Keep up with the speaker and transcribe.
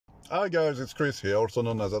Hi guys, it's Chris here, also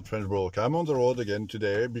known as That French Broke. I'm on the road again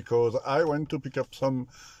today because I went to pick up some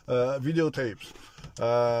videotapes.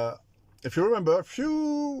 If you remember, a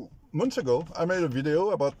few months ago, I made a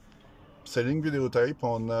video about selling videotape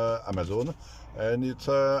on Amazon, and it's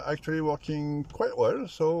actually working quite well,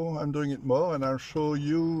 so I'm doing it more, and I'll show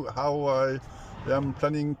you how I am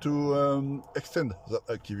planning to extend that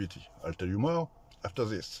activity. I'll tell you more after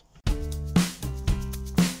this.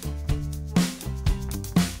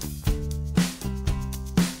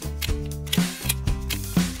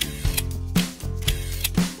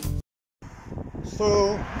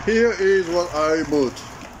 So here is what I bought.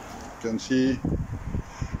 You can see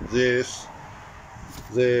this,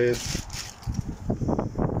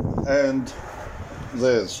 and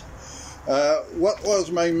this. What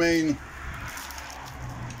was my main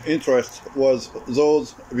interest was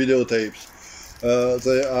those videotapes.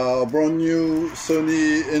 They are brand new,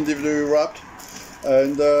 Sony, individually wrapped,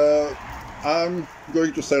 and I'm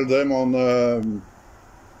going to sell them on.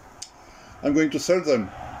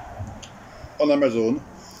 On Amazon,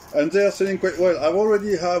 and they are selling quite well. I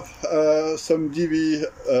already have some DV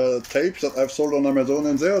tapes that I've sold on Amazon,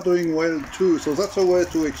 and they are doing well too. So that's a way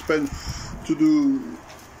to expand, to do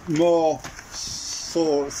more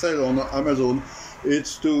sale on Amazon.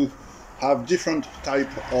 It's to have different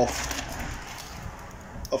type of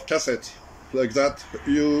cassettes like that.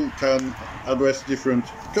 You can address different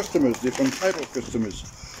customers, different type of customers.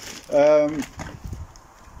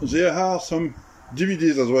 There are some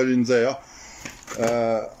DVDs as well in there.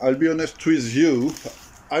 I'll be honest with you,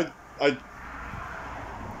 I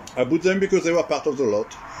bought them because they were part of the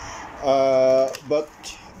lot, but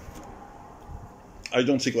I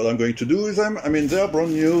don't think what I'm going to do with them. I mean, they are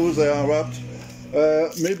brand new, they are wrapped,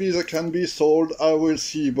 maybe they can be sold, I will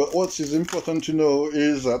see, but what is important to know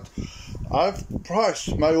is that I've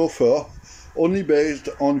priced my offer only based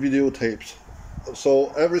on videotapes,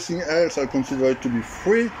 so everything else I consider it to be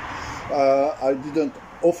free. I didn't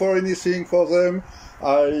offer anything for them.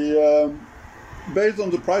 Based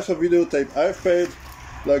on the price of videotape, I've paid,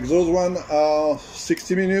 like those ones are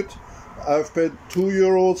 60 minutes, I've paid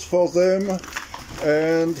 €2 for them,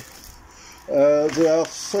 and there are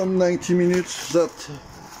some 90 minutes that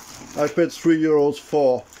I paid €3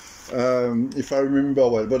 for, if I remember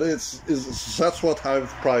well, but that's what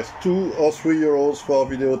I've priced, €2 or €3 for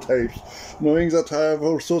videotapes, knowing that I have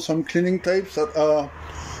also some cleaning tapes that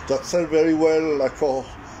sell very well. Like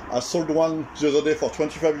I sold one the other day for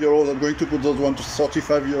 €25. I'm going to put those one to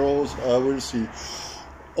 €35. I will see.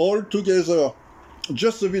 All together,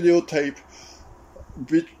 just the videotape,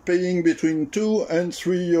 paying between €2 and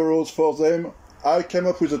 €3 for them, I came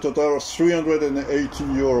up with a total of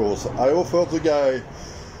 €380. I offered the guy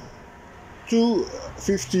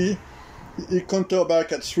 $250. He countered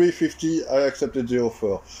back at $350. I accepted the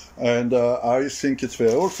offer, and I think it's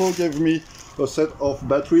fair. Also gave me a set of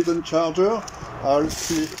batteries and charger. I'll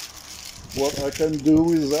see what I can do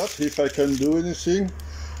with that, if I can do anything.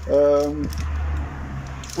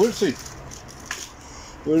 We'll see.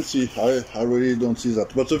 I really don't see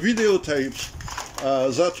that. But the videotapes,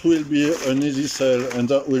 that will be an easy sale, and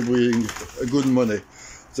that will bring good money.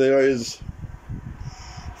 There is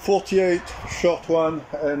 48 short one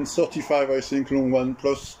and 35, I think, long one,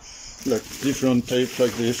 plus like different tapes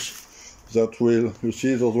like this. That will, you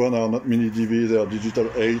see, those ones are not mini DV, they are digital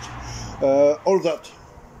 8. All that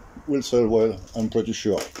will sell well, I'm pretty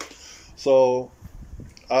sure. So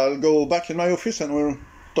I'll go back in my office and we'll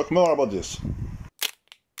talk more about this.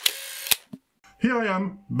 Here I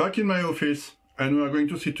am, back in my office, and we are going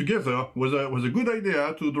to see together whether it was a good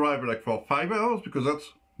idea to drive like for 5 hours, because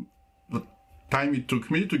that's the time it took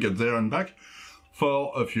me to get there and back,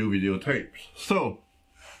 for a few videotapes. So,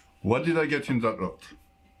 what did I get in that lot?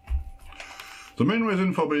 The main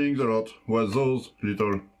reason for buying the lot was those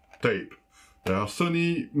little tape. They are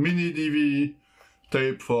Sony mini DV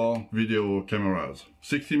tape for video cameras,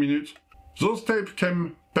 60 minutes. Those tape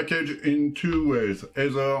came packaged in two ways,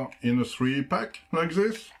 either in a 3-pack like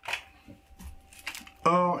this,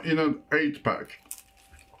 or in an 8-pack.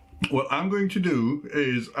 What I'm going to do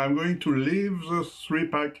is I'm going to leave the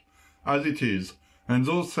 3-pack as it is, and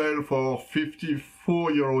those sell for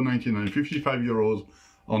 €54.99, €55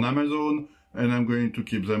 on Amazon, and I'm going to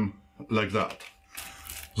keep them like that.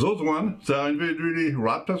 Those ones, they are individually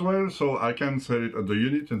wrapped as well, so I can sell it at the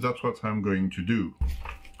unit, and that's what I'm going to do.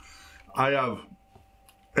 I have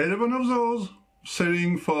 11 of those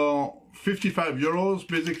selling for €55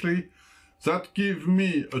 basically. That gives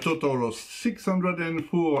me a total of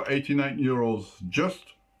 €604.89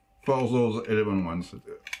 just for those 11 ones,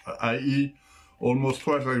 i.e. almost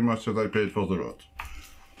twice as much as I paid for the lot.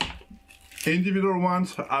 Individual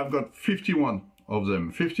ones, I've got 51 of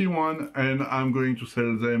them. 51, and I'm going to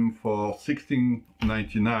sell them for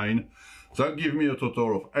 €16.99. That gives me a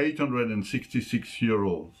total of 866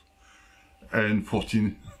 euros and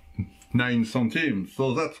 49 centimes.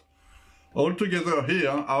 So that altogether here,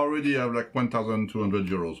 I already have like 1,200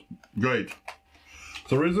 euros. Great.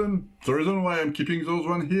 The reason why I'm keeping those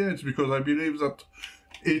one here is because I believe that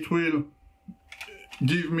it will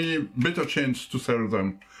give me better chance to sell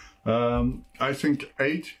them. I think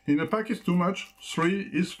 8 in a pack is too much, 3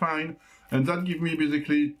 is fine, and that gives me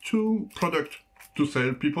basically 2 products to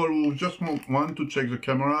sell. People who just want to check the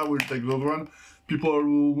camera will take those one. People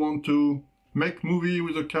who want to make movie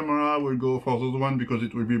with a camera will go for those one because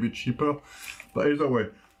it will be a bit cheaper. But either way,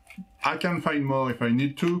 I can find more if I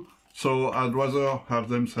need to, so I'd rather have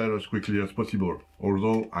them sell as quickly as possible.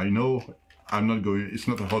 Although I know it's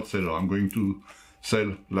not a hot seller. I'm going to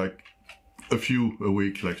sell like a few a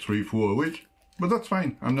week, like 3, 4 a week, but that's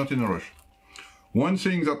fine. I'm not in a rush. One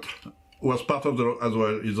thing that was part of the lot as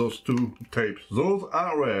well is those 2 tapes. Those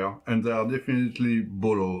are rare and they are definitely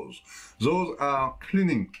bolos. Those are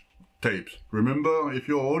cleaning tapes. Remember, if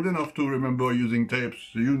you're old enough to remember using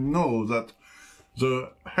tapes, you know that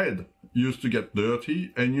the head used to get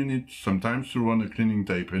dirty and you need sometimes to run a cleaning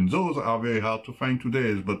tape. And those are very hard to find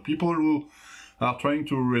today, but people who are trying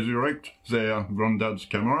to resurrect their granddad's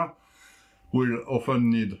camera will often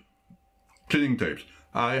need cleaning tapes.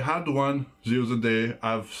 I had one the other day.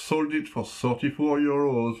 I've sold it for 34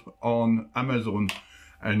 euros on Amazon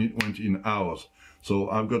and it went in hours. So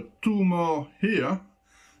I've got 2 more here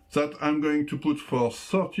that I'm going to put for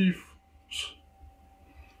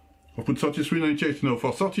 33.98, no,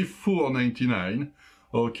 for 34.99,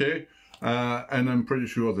 okay, and I'm pretty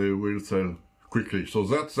sure they will sell quickly. So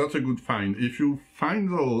that's a good find. If you find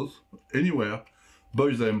those anywhere,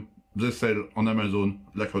 buy them. They sell on Amazon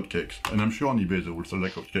like hotcakes, and I'm sure on eBay they will sell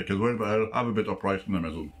like hotcakes as well, but I'll have a better price on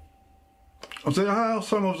Amazon. There are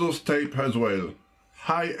some of those tape as well.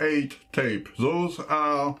 High 8 tape. Those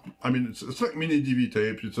are, I mean, it's like mini DV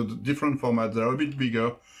tape. It's a different format. They're a bit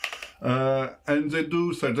bigger. And they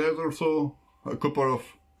do sell. There's also a couple of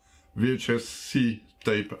VHS-C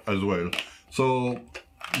tape as well. So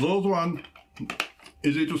those one,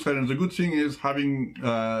 easy to sell. And the good thing is having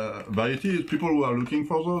variety is people who are looking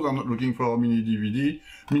for those are not looking for mini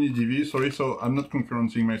DV, sorry. So I'm not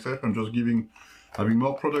concurrencing myself. I'm just having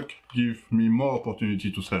more product give me more opportunity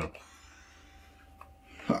to sell.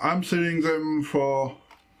 I'm selling them for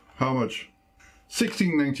how much?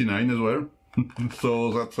 $16.99 as well.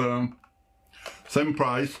 So that's same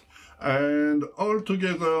price. And all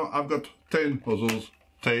together I've got 10 of those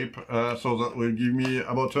tape, so that will give me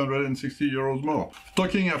about 260 euros more.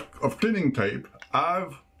 Talking of cleaning tape,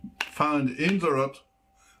 I've found in the lot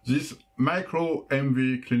this micro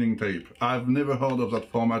MV cleaning tape. I've never heard of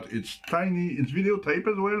that format. It's tiny, it's video tape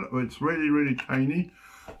as well, but it's really, really tiny.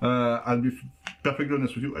 I'll be perfectly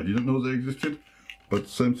honest with you, I didn't know they existed, but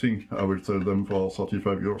same thing, I will sell them for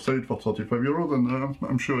 35 euros, sell it for 35 euros, and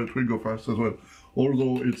I'm sure it will go fast as well,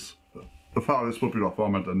 although it's a far less popular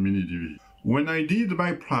format than mini DV. When I did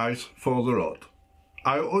my price for the lot,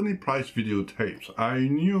 I only priced video tapes. I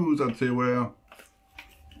knew that they were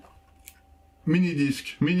mini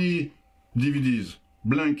disc, mini DVDs,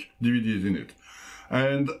 blank DVDs in it.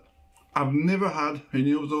 And I've never had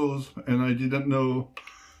any of those, and I didn't know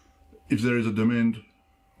if there is a demand.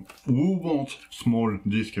 Who wants small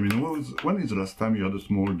disc? I mean, when is the last time you had a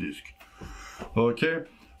small disc? Okay,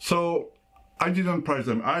 so I didn't price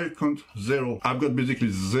them. I count 0. I've got basically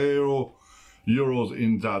 0 euros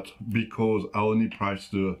in that because I only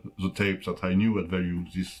priced the tapes that I knew had value.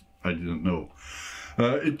 This I didn't know.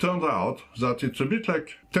 It turned out that it's a bit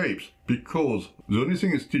like tapes because the only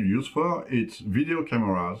thing it's still used for, it's video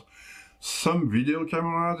cameras. Some video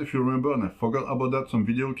cameras, if you remember, and I forgot about that, some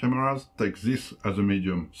video cameras take this as a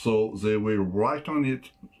medium. So they will write on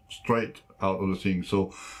it straight out of the thing.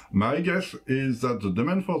 So my guess is that the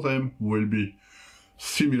demand for them will be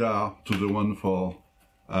similar to the one for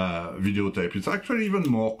videotape. It's actually even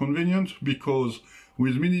more convenient because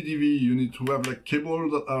with mini DV you need to have like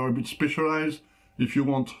cables that are a bit specialized if you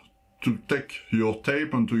want to take your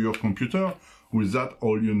tape onto your computer. With that,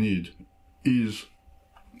 all you need is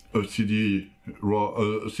a CD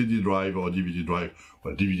drive or a DVD drive.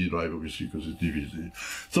 Well, DVD drive obviously because it's DVD.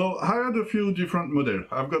 So I had a few different models.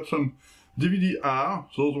 I've got some DVD-R,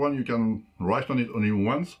 those one you can write on it only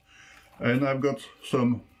once, and I've got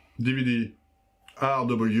some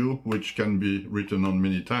DVD-RW which can be written on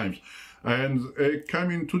many times. And it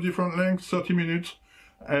came in 2 different lengths, 30 minutes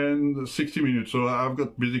and 60 minutes. So I've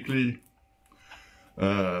got basically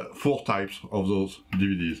 4 types of those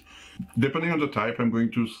DVDs. Depending on the type, I'm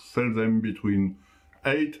going to sell them between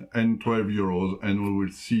 8 and 12 euros, and we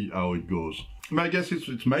will see how it goes. My guess is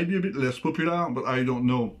it might be a bit less popular, but I don't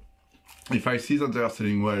know. If I see that they are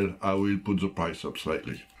selling well, I will put the price up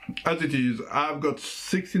slightly. As it is, I've got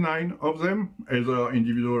 69 of them, either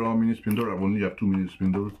individual or mini spindle. I only have 2 mini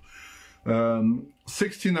spindles.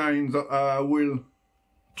 69 that I will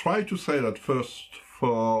try to sell at first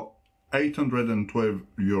for 812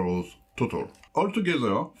 euros total.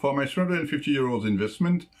 Altogether, for my 350 euros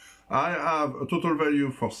investment, I have a total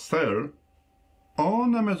value for sale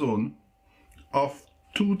on Amazon of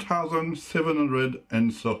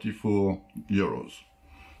 2,734 euros.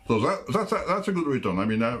 So that's a good return. I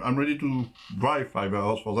mean, I'm ready to drive 5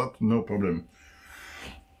 hours for that, no problem.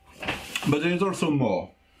 But there is also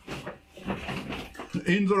more.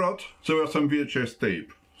 In the lot, there were some VHS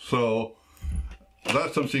tape. So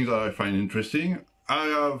that's something that I find interesting. I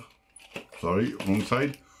have, sorry, wrong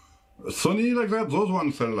side. Sony like that, those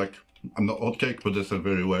ones sell like, I'm not hotcake, but they sell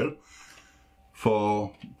very well.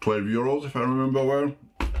 For 12 euros, if I remember well.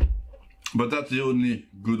 But that's the only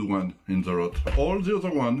good one in the lot. All the other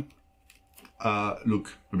ones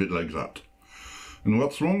look a bit like that. And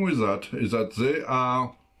what's wrong with that is that the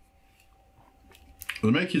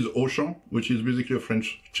make is Auchan, which is basically a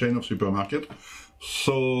French chain of supermarket.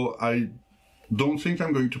 So I don't think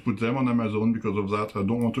I'm going to put them on Amazon because of that. I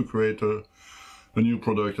don't want to create a new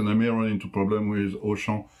product, and I may run into problem with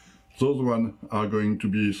Auchan. Those ones are going to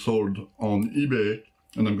be sold on eBay,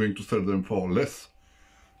 and I'm going to sell them for less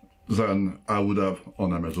than I would have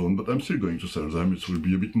on Amazon, but I'm still going to sell them. It will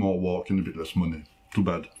be a bit more work and a bit less money. Too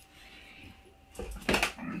bad.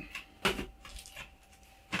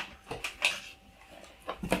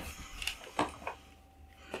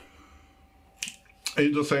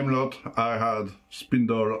 In the same lot, I had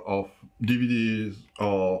spindle of DVDs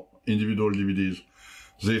or individual DVDs.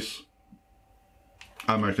 This,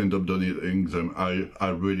 I might end up donating them. I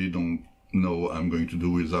really don't know what I'm going to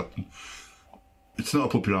do with that. It's not a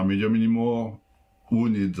popular medium anymore. Who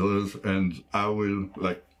needs those? And I will,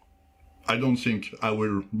 like, I don't think I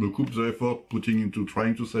will recoup the effort putting into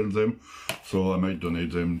trying to sell them, so I might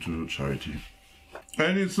donate them to charity.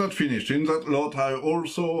 And it's not finished. In that lot, I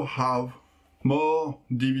also have more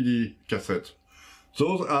DVD cassettes.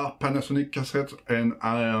 Those are Panasonic cassettes, and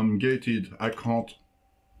I am gated. I can't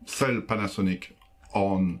sell Panasonic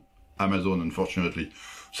on Amazon, unfortunately.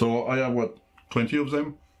 So I have, what, 20 of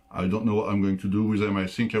them? I don't know what I'm going to do with them. I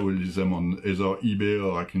think I will list them on either eBay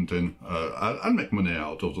or Rakuten. I'll make money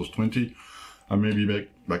out of those 20. I maybe make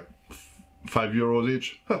like 5 euros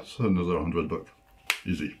each. That's another 100 bucks.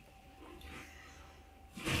 Easy.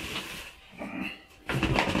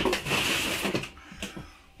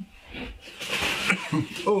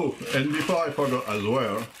 Oh, and before I forgot as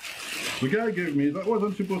well, the guy gave me, that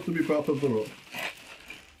wasn't supposed to be part of the lot.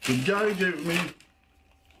 The guy gave me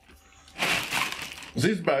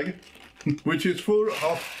this bag, which is full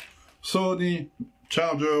of Sony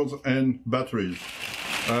chargers and batteries.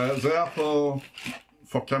 They are for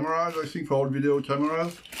cameras, I think, for all video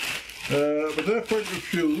cameras. But there are quite a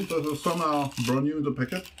few. Some are brand new in the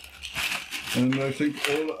packet, and I think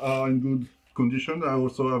all are in good condition. I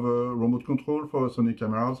also have a remote control for Sony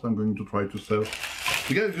cameras. I'm going to try to sell.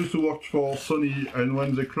 The guys used to work for Sony, and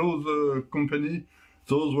when they closed the company,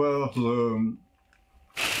 those were the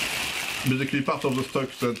basically part of the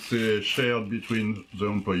stock that they shared between the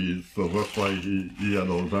employees, so that's why he had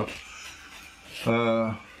all that.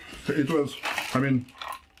 It was, I mean,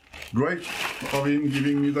 great of him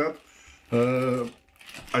giving me that.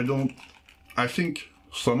 I think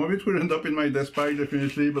some of it will end up in my desk pile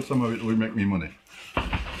definitely, but some of it will make me money.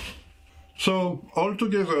 So,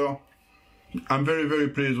 altogether, I'm very, very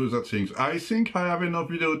pleased with that things. I think I have enough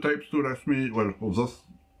videotapes to last me, well, those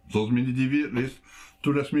mini DV at least,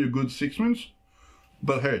 to last me a good 6 months.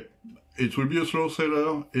 But hey, it will be a slow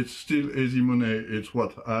seller, it's still easy money. It's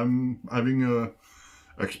what, I'm having a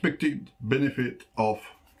expected benefit of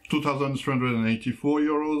 2,384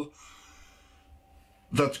 euros.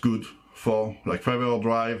 That's good for like 5-hour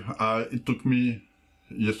drive. It took me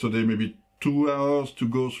yesterday maybe 2 hours to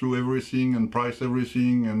go through everything and price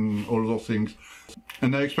everything and all those things.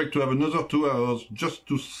 And I expect to have another 2 hours just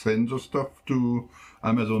to send the stuff to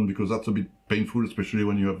Amazon, because that's a bit painful, especially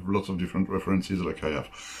when you have lots of different references like I have.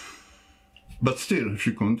 But still, if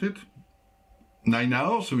you count it, 9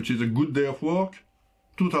 hours, which is a good day of work,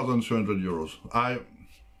 2,300 euros.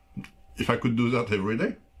 If I could do that every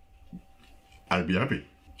day, I'd be happy.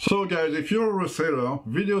 So guys, if you're a reseller,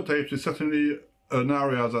 videotapes is certainly an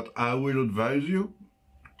area that I will advise you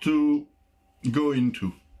to go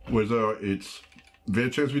into, whether it's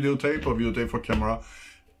VHS videotape or videotape for camera,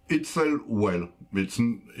 it sells well.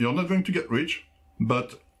 You're not going to get rich,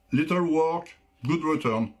 but little work, good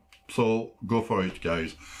return. So go for it,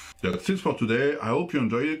 guys. That's it for today. I hope you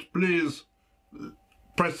enjoyed it. Please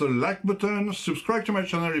press the like button, subscribe to my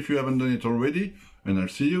channel if you haven't done it already, and I'll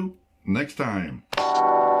see you next time.